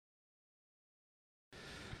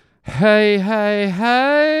Hey, hey,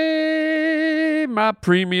 hey, my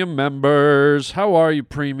premium members. How are you,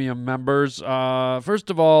 premium members? First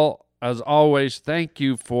of all, as always, thank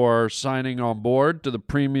you for signing on board to the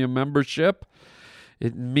premium membership.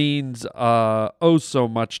 It means oh so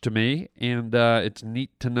much to me, and it's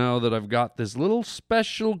neat to know that I've got this little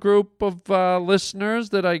special group of listeners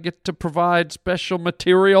that I get to provide special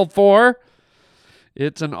material for.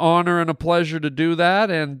 It's an honor and a pleasure to do that,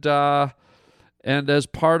 and as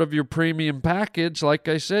part of your premium package, like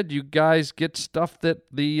I said, you guys get stuff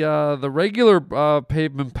that the regular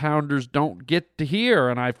pavement pounders don't get to hear,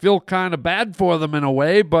 and I feel kind of bad for them in a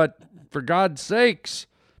way. But for God's sakes,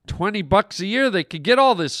 $20 a year, they could get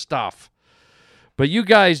all this stuff. But you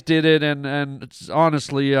guys did it, and it's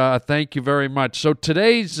honestly, thank you very much. So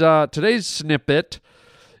today's snippet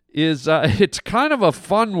is it's kind of a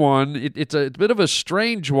fun one. It's a bit of a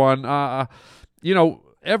strange one.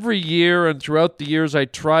 Every year and throughout the years, I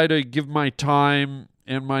try to give my time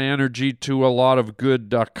and my energy to a lot of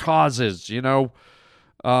good causes,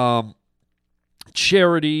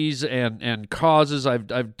 charities and causes.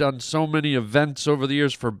 I've done so many events over the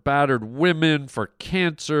years for battered women, for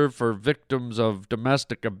cancer, for victims of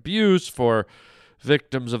domestic abuse, for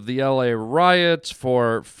victims of the LA riots,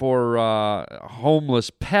 for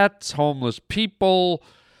homeless pets, homeless people.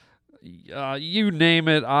 You name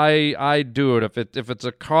it, I do it. If it's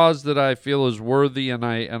a cause that I feel is worthy and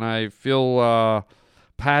I feel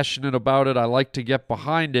passionate about it, I like to get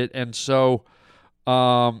behind it. And so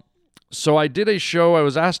I did a show. I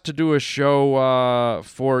was asked to do a show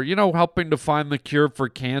for helping to find the cure for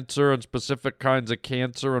cancer and specific kinds of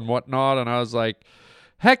cancer and whatnot. And I was like,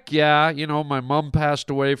 heck yeah! My mom passed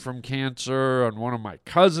away from cancer, and one of my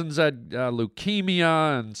cousins had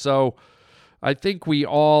leukemia, and so I think we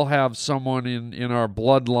all have someone in our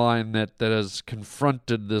bloodline that has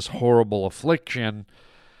confronted this horrible affliction.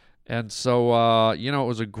 And so, it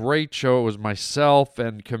was a great show. It was myself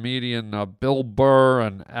and comedian Bill Burr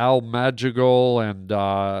and Al Madrigal, and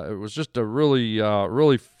it was just a really,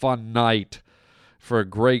 really fun night for a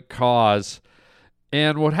great cause.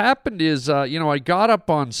 And what happened is, I got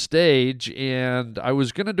up on stage, and I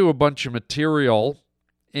was going to do a bunch of material.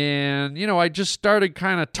 And, I just started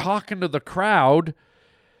kind of talking to the crowd,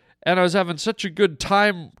 and I was having such a good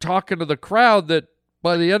time talking to the crowd that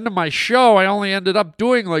by the end of my show, I only ended up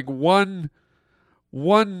doing like one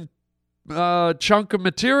chunk of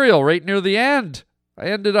material right near the end. I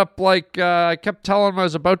ended up I kept telling them I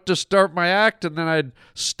was about to start my act, and then I'd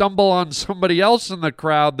stumble on somebody else in the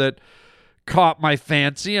crowd that caught my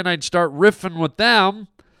fancy, and I'd start riffing with them.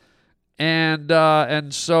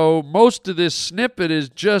 And so most of this snippet is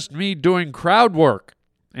just me doing crowd work,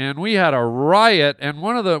 and we had a riot. And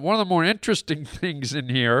one of the more interesting things in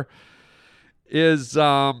here is,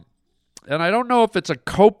 and I don't know if it's a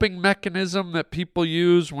coping mechanism that people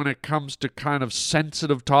use when it comes to kind of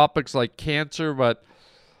sensitive topics like cancer, but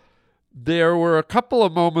there were a couple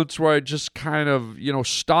of moments where I just kind of,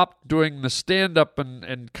 stopped doing the stand-up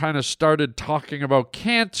and kind of started talking about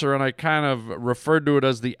cancer, and I kind of referred to it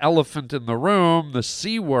as the elephant in the room, the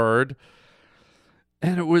C word.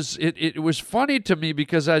 And it was funny to me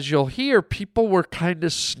because, as you'll hear, people were kind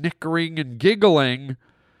of snickering and giggling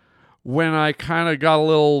when I kind of got a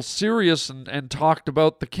little serious and talked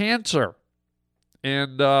about the cancer.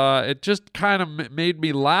 And it just kind of made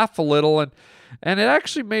me laugh a little, and it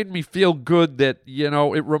actually made me feel good that,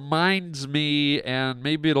 it reminds me, and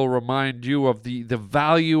maybe it'll remind you of the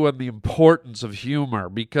value and the importance of humor.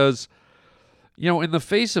 Because, in the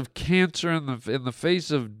face of cancer, in the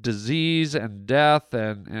face of disease and death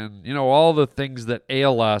and all the things that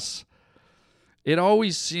ail us, it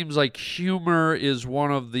always seems like humor is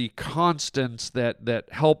one of the constants that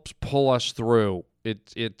helps pull us through.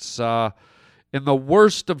 It's in the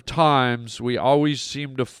worst of times, we always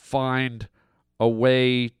seem to find a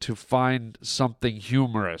way to find something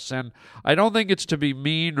humorous. And I don't think it's to be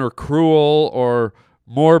mean or cruel or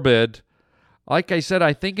morbid. Like I said,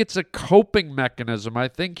 I think it's a coping mechanism. I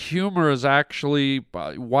think humor is actually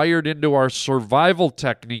wired into our survival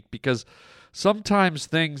technique, because sometimes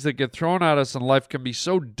things that get thrown at us in life can be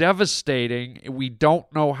so devastating, we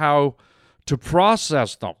don't know how to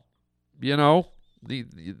process them.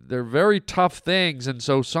 They're very tough things, and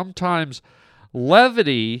so sometimes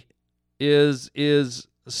levity is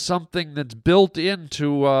something that's built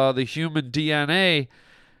into the human DNA,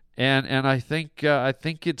 and I think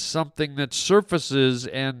it's something that surfaces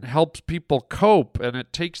and helps people cope, and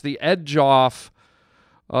it takes the edge off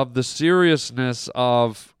of the seriousness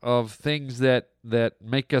of things that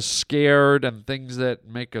make us scared, and things that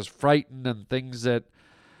make us frightened, and things that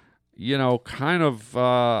kind of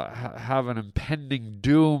have an impending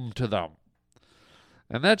doom to them.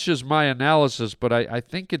 And that's just my analysis, but I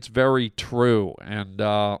think it's very true. And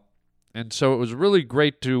so it was really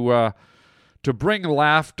great to bring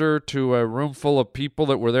laughter to a room full of people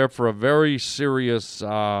that were there for a very serious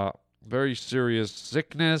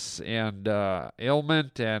sickness and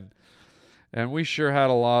ailment, and we sure had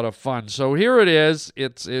a lot of fun. So here it is.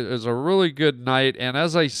 It was a really good night, and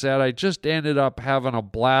as I said, I just ended up having a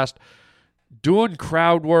blast doing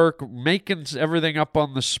crowd work, making everything up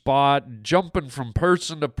on the spot, jumping from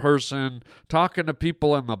person to person, talking to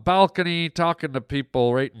people in the balcony, talking to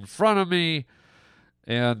people right in front of me,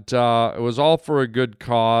 and it was all for a good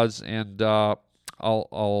cause. And I'll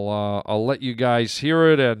let you guys hear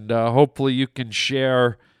it, and hopefully you can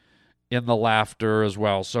share in the laughter as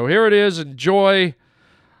well. So here it is. Enjoy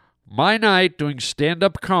my night doing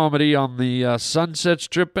stand-up comedy on the Sunset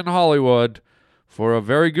Strip in Hollywood for a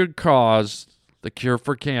very good cause, the cure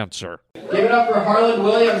for cancer. Give it up for Harland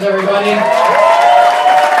Williams, everybody.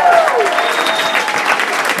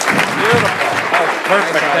 Beautiful. Oh,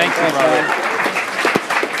 perfect. Thank you, brother.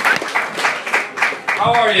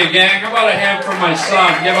 How are you, gang? How about a hand for my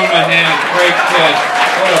son? Give him a hand. Great kid.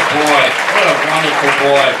 What a boy. What a wonderful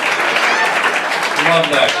boy.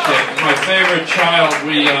 Love that kid. My favorite child.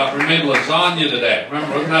 We made lasagna today.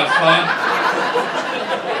 Remember, wasn't that fun?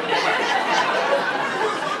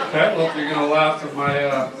 Okay, well, if you're going to laugh at my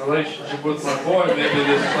relationship with my boy, maybe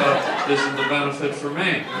this isn't the benefit for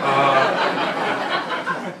me.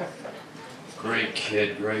 Great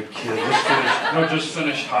kid, great kid. Just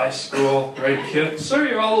finished high school. Great kid. Sir,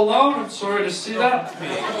 you're all alone? I'm sorry to see that.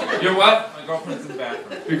 You're what? My girlfriend's in the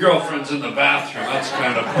bathroom. Your girlfriend's in the bathroom. That's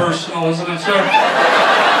kind of personal, isn't it, sir? Get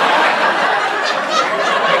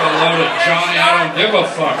a load of Johnny, I don't give a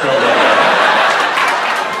fuck over there.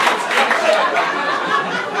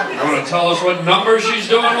 You want to tell us what number she's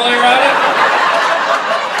doing while you're at it?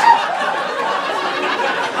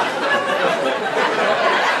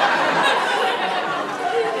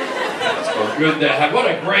 Good to have. What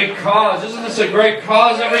a great cause. Isn't this a great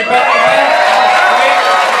cause, everybody? Right?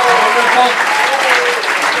 Wonderful.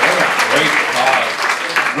 What a great cause.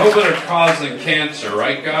 No better cause than cancer,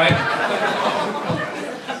 right, Guy?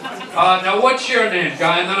 Now, what's your name,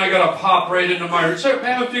 Guy? And then I got to pop right into my... Sir,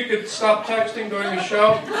 ma'am, if you could stop texting during the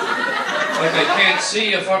show. Like I can't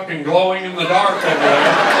see you fucking glowing in the dark over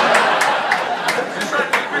there.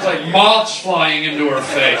 It's like moths flying into her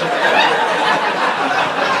face.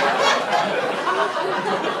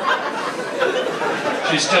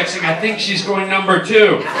 She's texting, I think she's going number 2.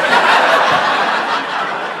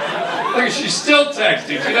 Look, she's still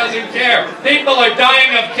texting. She doesn't care. People are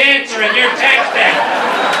dying of cancer and you're texting.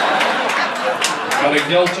 I gotta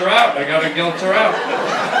guilt her out.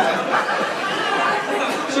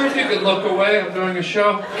 Sir, if you could look away, I'm doing a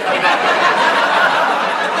show.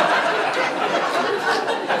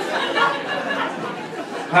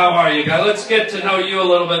 How are you, Guy? Let's get to know you a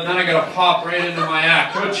little bit, and then I gotta pop right into my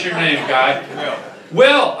act. What's your name, Guy?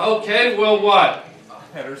 Will, okay, Will what?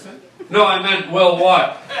 Pedersen? No, I meant Will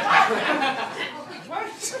what?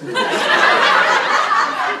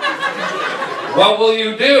 What will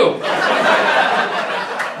you do?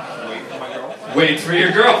 Wait for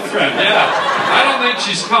your girlfriend, yeah. I don't think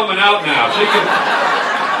she's coming out now.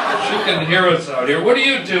 She can hear us out here. What do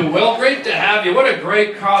you do, Will? Great to have you. What a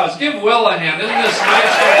great cause. Give Will a hand. Isn't this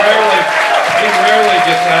nice? He rarely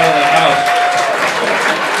gets out of the house.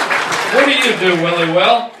 What do you do, Willie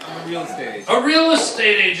Will? I'm a real estate agent. A real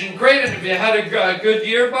estate agent. Great. And have you had a good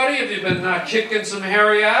year, buddy? Have you been kicking some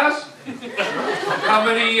hairy ass? How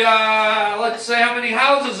many, let's say, how many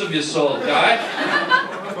houses have you sold, Guy?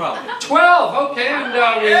 12. 12, okay. And we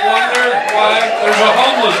wonder why there's a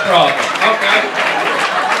homeless problem. Okay.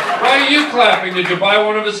 Why are you clapping? Did you buy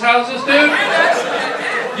one of his houses, dude?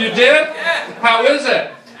 You did? How is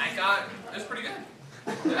it? I got it. It's pretty good.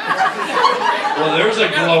 Well, there's a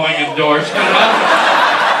glowing endorsement, huh?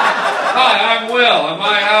 Hi, I'm Will, and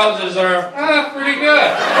my houses are pretty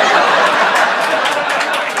good.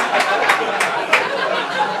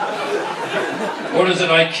 What is it,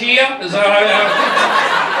 IKEA? Is that how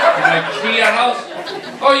an IKEA house?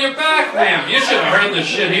 Oh, you're back, ma'am. You should have heard the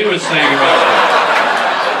shit he was saying about that.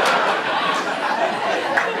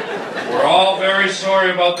 We're all very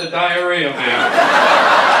sorry about the diarrhea, ma'am.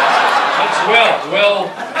 That's Will.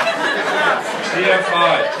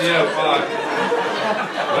 TFI.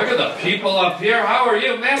 Look at the people up here. How are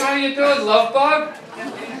you, ma'am? How you doing, love bug?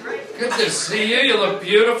 Good to see you. You look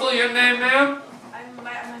beautiful. Your name, ma'am?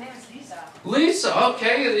 My name is Lisa. Lisa,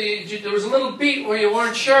 okay. There was a little beat where you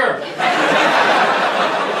weren't sure. She's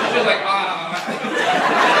like,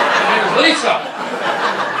 name's Lisa.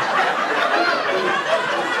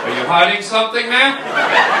 Are you hiding something, ma'am?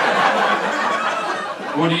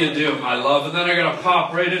 What do you do, my love? And then I'm going to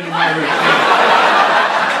pop right into my routine.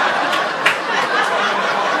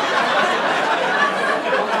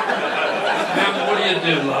 Ma'am, what do you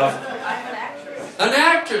do, love? I'm an actress. An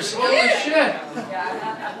actress? Holy shit. Yeah,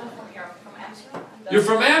 I'm from here. I'm from Amsterdam. You're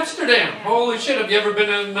from Amsterdam? Holy shit. Have you ever been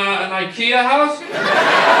in an IKEA house?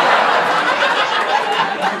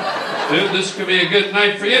 Dude, this could be a good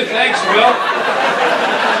night for you. Thanks, Will.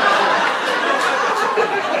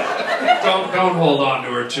 Don't hold on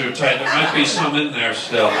to her too tight. There might be some in there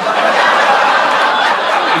still. He's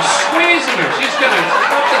squeezing her. She's gonna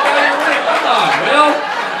put the guy away. Come on, Will.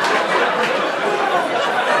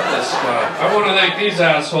 This guy. I want to thank these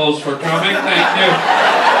assholes for coming. Thank you.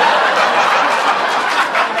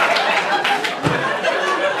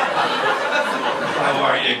 How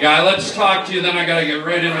are you, guy? Let's talk to you. Then I gotta get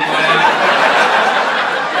right into my.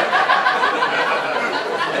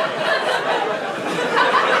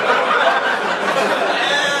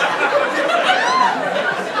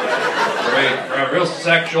 Real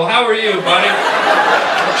sexual. How are you, buddy?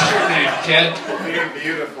 What's your name, kid? You're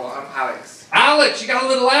beautiful. I'm Alex. Alex, you got a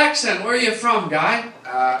little accent. Where are you from, guy?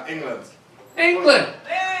 England. England.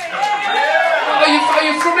 Oh,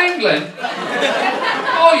 you from England?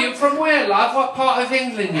 Oh, you from where, love? What part of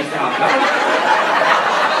England you from, love?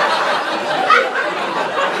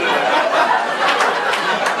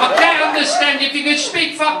 I can't understand if you could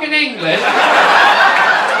speak fucking English.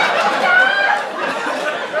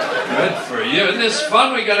 Good for you. Isn't this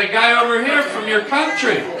fun? We got a guy over here from your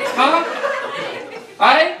country. Huh?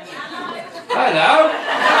 Hi? Hello?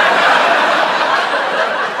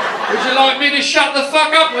 Would you like me to shut the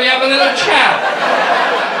fuck up? We have a little chat.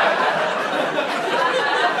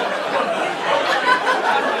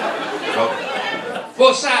 Oh.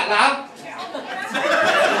 What's that, love?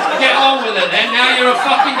 Get on with it then. Now you're a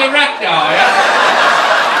fucking director, are you?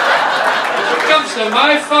 When it comes to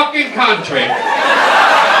my fucking country.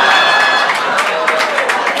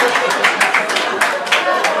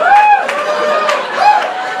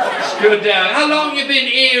 Good. How long you been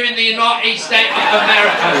here in the United States of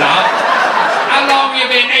America, love? How long you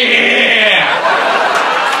been here?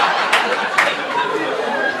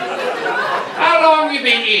 How long you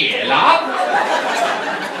been here, love?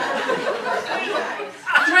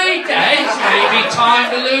 3 days? Maybe time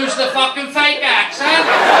to lose the fucking fake accent.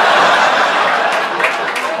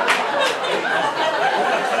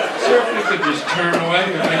 Sir, if you could just turn away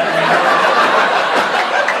and make me...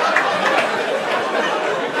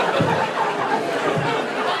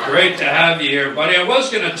 Great to have you here, buddy. I was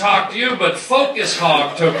going to talk to you, but Focus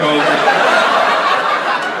Hog took over.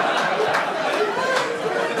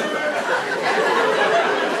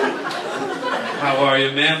 How are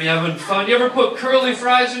you, ma'am? You having fun? You ever put curly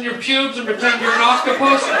fries in your pubes and pretend you're an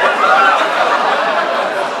octopus?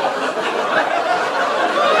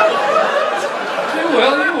 You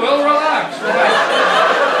will. Relax.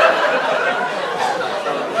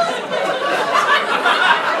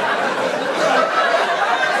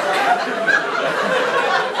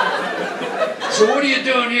 So what are you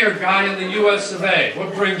doing here, guy, in the US of A?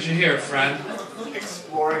 What brings you here, friend?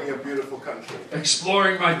 Exploring your beautiful country.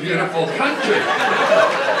 Exploring my beautiful country. You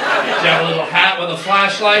have a little hat with a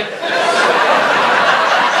flashlight?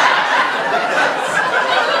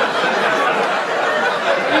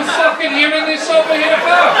 You fucking hearing this over here,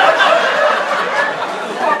 pal?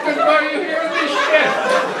 Fucking are you hearing this shit?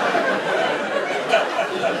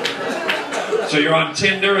 So you're on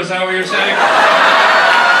Tinder, is that what you're saying?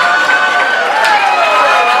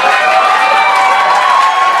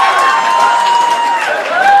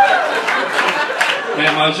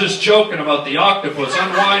 Ma'am, I was just joking about the octopus.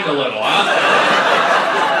 Unwind a little, huh?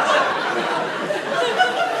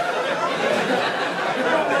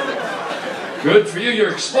 Good for you.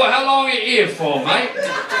 You're exploring. How long are you here for, mate?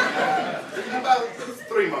 About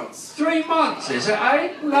 3 months. 3 months, is it,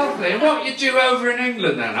 eh? Lovely. And what you do over in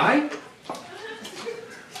England then, eh?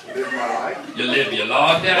 Live my life. You live your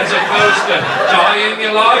life as opposed to dying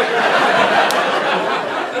your life.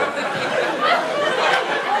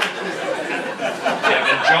 You have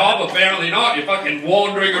a job? Apparently not. You're fucking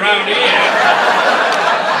wandering around here.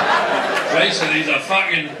 Basically, he's a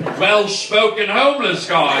fucking well-spoken homeless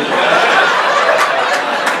guy.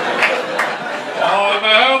 I'm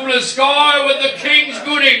a homeless guy with the King's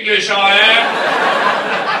good English, I am.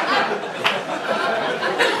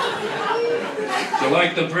 Do you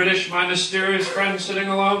like the British, my mysterious friend sitting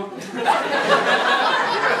alone? Do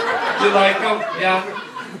you like him? Yeah?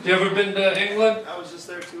 You ever been to England? I was just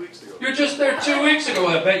there 2 weeks ago. You were just there 2 weeks ago.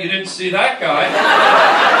 I bet you didn't see that guy.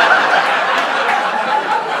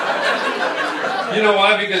 You know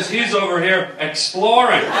why? Because he's over here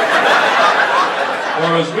exploring.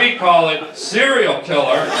 Or as we call it, serial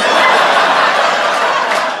killer.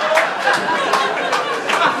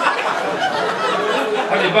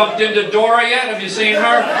 Have you bumped into Dora yet? Have you seen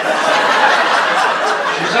her?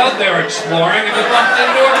 She's out there exploring. Have you bumped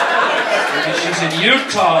into her? Maybe she's in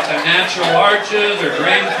Utah at the Natural Arches or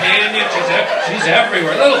Grand Canyon. She's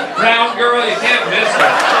everywhere. Little brown girl, you can't miss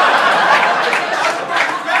her.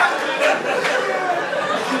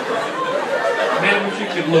 Man, wish you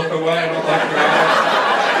could look away. I don't like your eyes.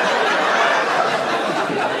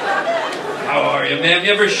 How are you, ma'am?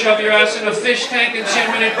 You ever shove your ass in a fish tank and see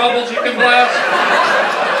how many bubbles you can blast?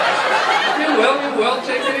 You will.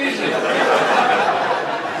 Take it easy.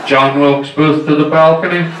 John Wilkes Booth to the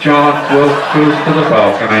balcony. John Wilkes Booth to the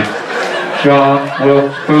balcony. John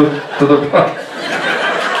Wilkes Booth to the balcony.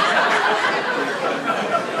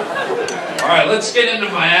 All right, let's get into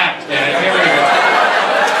my act, gang. Here we go.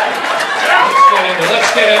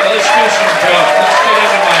 Let's do some jokes. Let's get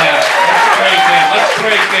into my act. Let's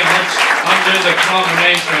break in. Let's undo the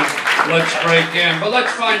combination. Let's break in. But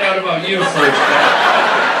let's find out about you first.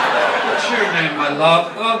 What's your name, my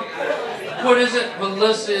love? What is it?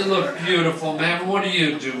 Melissa, you look beautiful, man. What do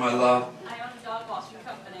you do, my love? I own a dog washing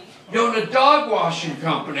company. You own a dog washing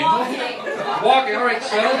company. Walking. All right,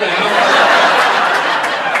 settle down.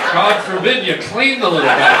 God forbid you clean the little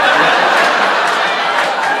bastard.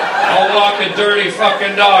 I'll walk a dirty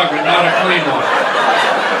fucking dog, but not a clean one.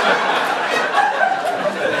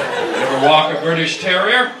 You ever walk a British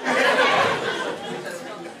Terrier?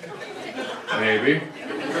 Maybe.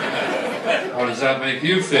 How does that make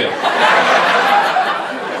you feel?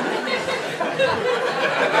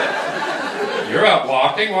 You're out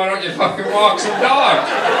walking, why don't you fucking walk some dogs?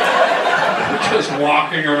 You're just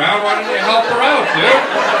walking around, why don't you help her out, dude?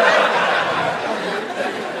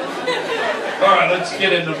 Alright, let's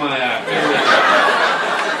get into my act. Here we go.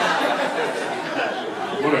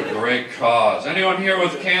 What a great cause. Anyone here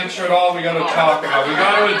with cancer at all? We got to talk about it. We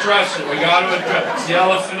got to address it. We got to address the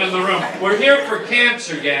elephant in the room. We're here for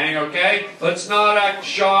cancer, gang, okay? Let's not act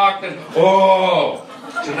shocked and, oh.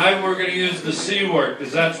 Tonight we're going to use the C word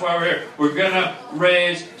because that's why we're here. We're going to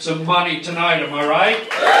raise some money tonight, am I right?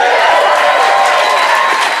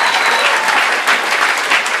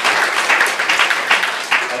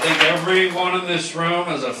 I think everyone in this room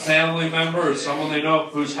has a family member or someone they know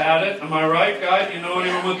who's had it. Am I right, guys? You know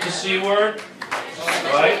anyone with the C word?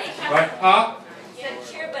 Right? Right? Huh? You said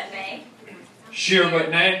cheer but nay. Sheer but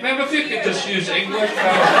nay. Ma'am, if you could just use English.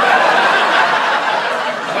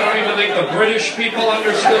 I don't even think the British people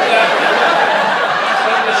understood that.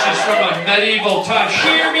 This is from a medieval time.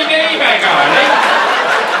 Shear me nay, by golly.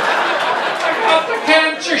 I got the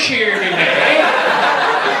cancer, shear me nay.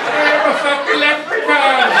 I'm a fucking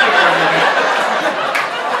leprechaun, shear me nay.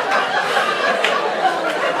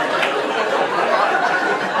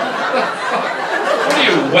 What are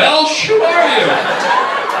you, Welsh? Who are you?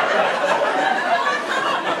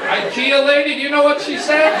 IKEA lady, do you know what she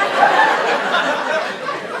said?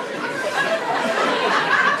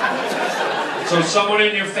 So someone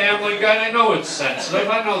in your family, guy, I know it's sensitive.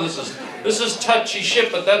 I know this is touchy shit,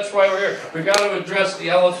 but that's why we're here. We got to address the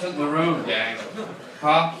elephant in the room, gang.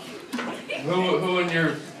 Huh? Who in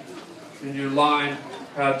your line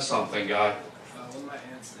had something, guy? Well, my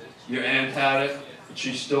aunt's did. Your aunt had it.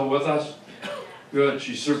 She's still with us. Good.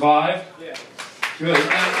 She survived. Yeah. Good. Isn't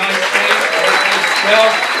that nice, Bill?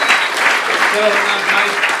 Isn't that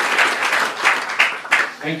nice?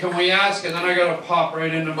 And can we ask, and then I gotta pop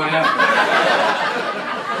right into my head.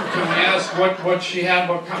 Can we ask what she had?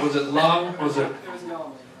 What kind? Was it lung? Was it It was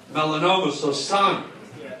melanoma. melanoma? So sun.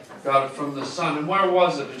 Yeah. Got it from the sun. And where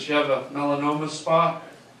was it? Did she have a melanoma spot?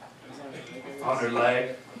 It was On her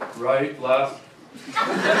leg? Right? Left?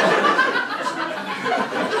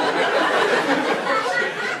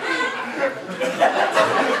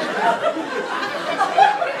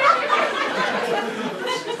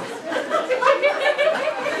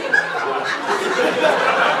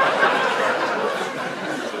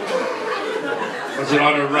 Was it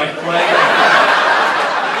on her right leg?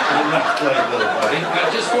 Her left leg, little buddy.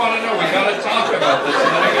 I just want to know. We got to talk about this, and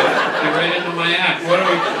then I got to get right into my act. What are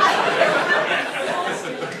we?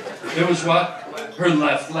 It was what? Her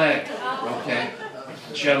left leg. Okay.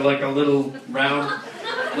 She had like a little round,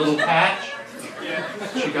 little patch.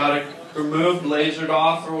 She got it removed, lasered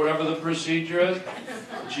off, or whatever the procedure is.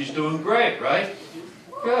 She's doing great, right?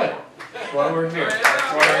 Good. That's why we're here.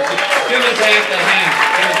 That's why we're here. Give his aunt a hand.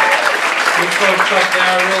 You folks up there,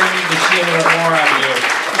 I really need to see a little more out of you.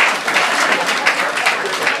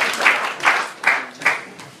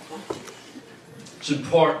 It's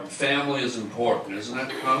important. Family is important, isn't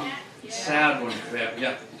it? Huh? It's sad when family.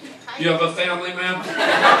 Yeah. You have a family, ma'am?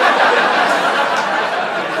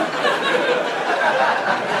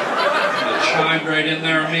 It chimed right in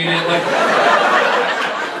there immediately.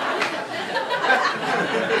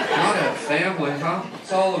 Not have family, huh?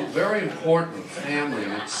 It's all very important. Family.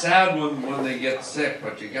 And it's sad when they get sick,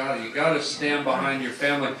 but you gotta stand behind your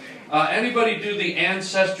family. Anybody do the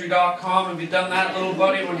Ancestry.com? Have you done that, little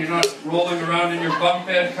buddy, when you're not rolling around in your bunk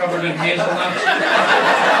bed covered in hazelnuts?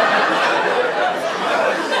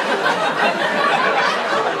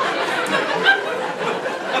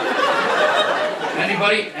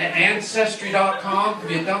 Anybody? Ancestry.com?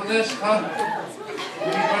 Have you done this? Huh?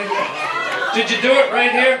 Anybody? Did you do it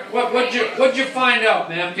right here? What'd you find out,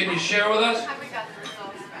 ma'am? Can you share with us? Haven't got the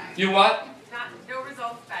results back. You what? No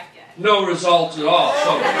results back yet. No results at all.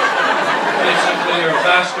 So basically, you're a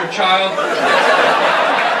bastard child.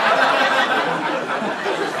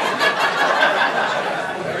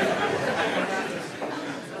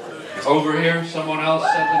 Over here, someone else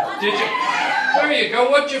said that. Did you? There you go.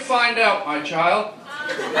 What'd you find out, my child?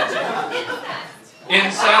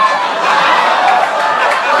 Incest.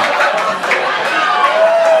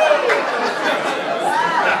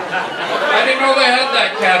 I didn't know they had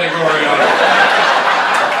that category on it.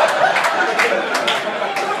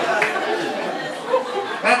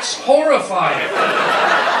 That's horrifying.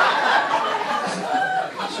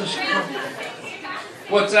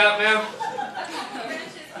 What's that, ma'am?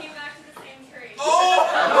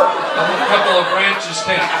 A couple of branches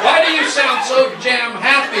came. Why do you sound so damn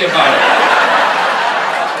happy about it?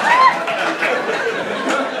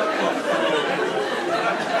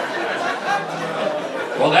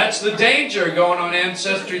 Well, that's the danger going on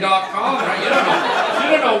Ancestry.com, right? You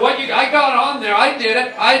don't know what you. I got on there. I did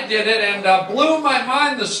it, and blew my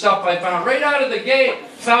mind. The stuff I found right out of the gate.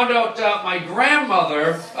 Found out my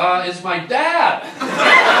grandmother is my dad.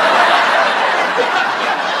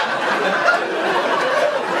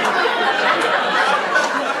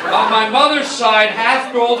 On my mother's side,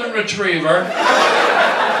 half golden retriever.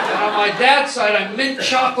 And on my dad's side, I'm mint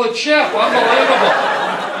chocolate chip. Unbelievable.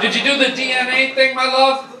 Did you do the DNA thing, my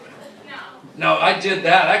love? No, I did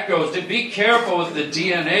that. That goes. Be careful with the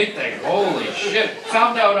DNA thing. Holy shit.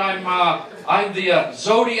 Found out I'm the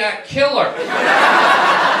Zodiac killer.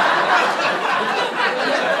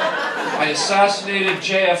 I assassinated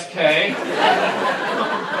JFK.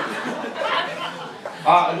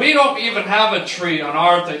 We don't even have a tree on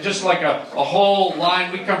our thing, just like a whole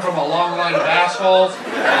line. We come from a long line of assholes.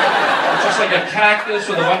 It's just like a cactus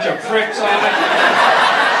with a bunch of pricks on it.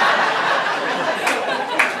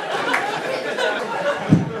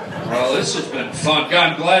 Well, this has been fun.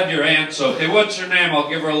 God, I'm glad your aunt's okay. What's her name? I'll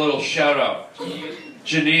give her a little shout out.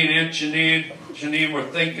 Janine, Aunt Janine. Janine, we're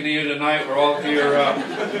thinking of you tonight. We're all here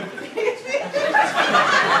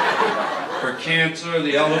for cancer,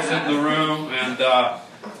 the elephant in the room, and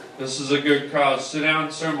this is a good cause. Sit down,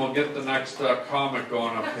 sir, and we'll get the next comic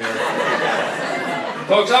going up here.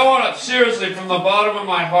 Folks, I want to, seriously, from the bottom of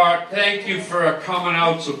my heart, thank you for coming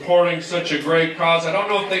out, supporting such a great cause. I don't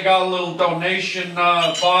know if they got a little donation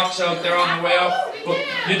box out there on the way out. But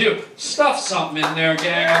you do. Stuff something in there,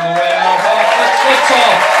 gang, on the way out.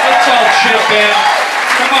 Let's all chip in.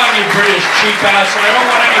 Come on, you British cheap ass. I don't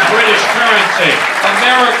want any British currency.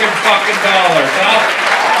 American fucking dollars, huh?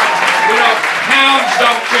 We don't, pounds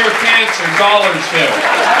don't cure cancer, dollars do.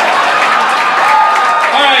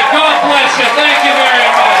 All right, God bless you. Thank you very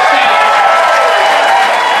much.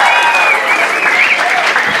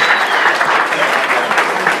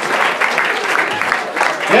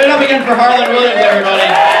 Get it up again for Harland Williams,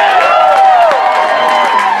 everybody.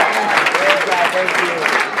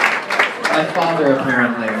 My father,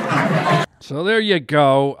 apparently. So there you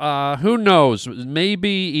go. Who knows? Maybe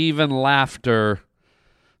even laughter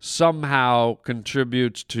somehow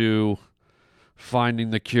contributes to finding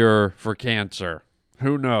the cure for cancer.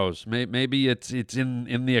 Who knows? Maybe it's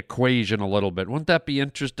in the equation a little bit. Wouldn't that be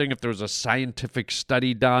interesting if there was a scientific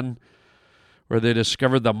study done where they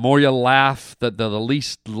discovered the more you laugh, the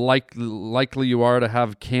least likely you are to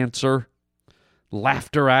have cancer?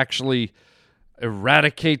 Laughter actually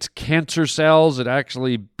eradicates cancer cells. It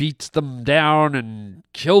actually beats them down and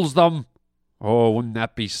kills them. Oh, wouldn't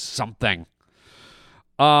that be something?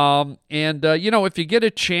 If you get a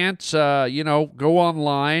chance, go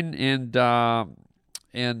online and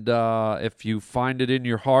if you find it in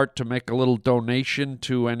your heart to make a little donation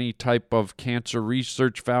to any type of cancer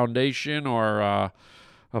research foundation or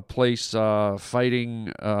a place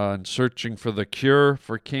fighting and searching for the cure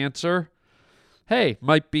for cancer, hey,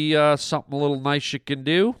 might be something a little nice you can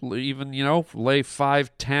do. Even, lay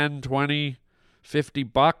 5, 10, 20, 50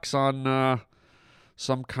 bucks on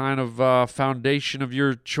some kind of foundation of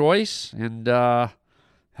your choice and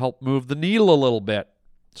help move the needle a little bit.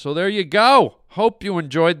 So there you go. Hope you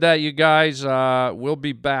enjoyed that, you guys. We'll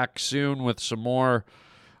be back soon with some more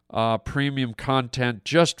premium content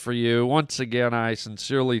just for you. Once again, I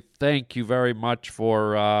sincerely thank you very much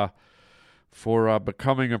for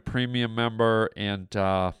becoming a premium member, and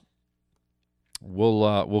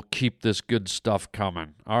we'll keep this good stuff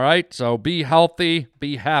coming. All right, so be healthy,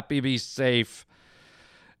 be happy, be safe,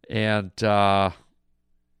 and don't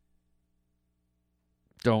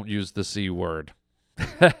use the C word.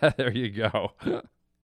 There you go.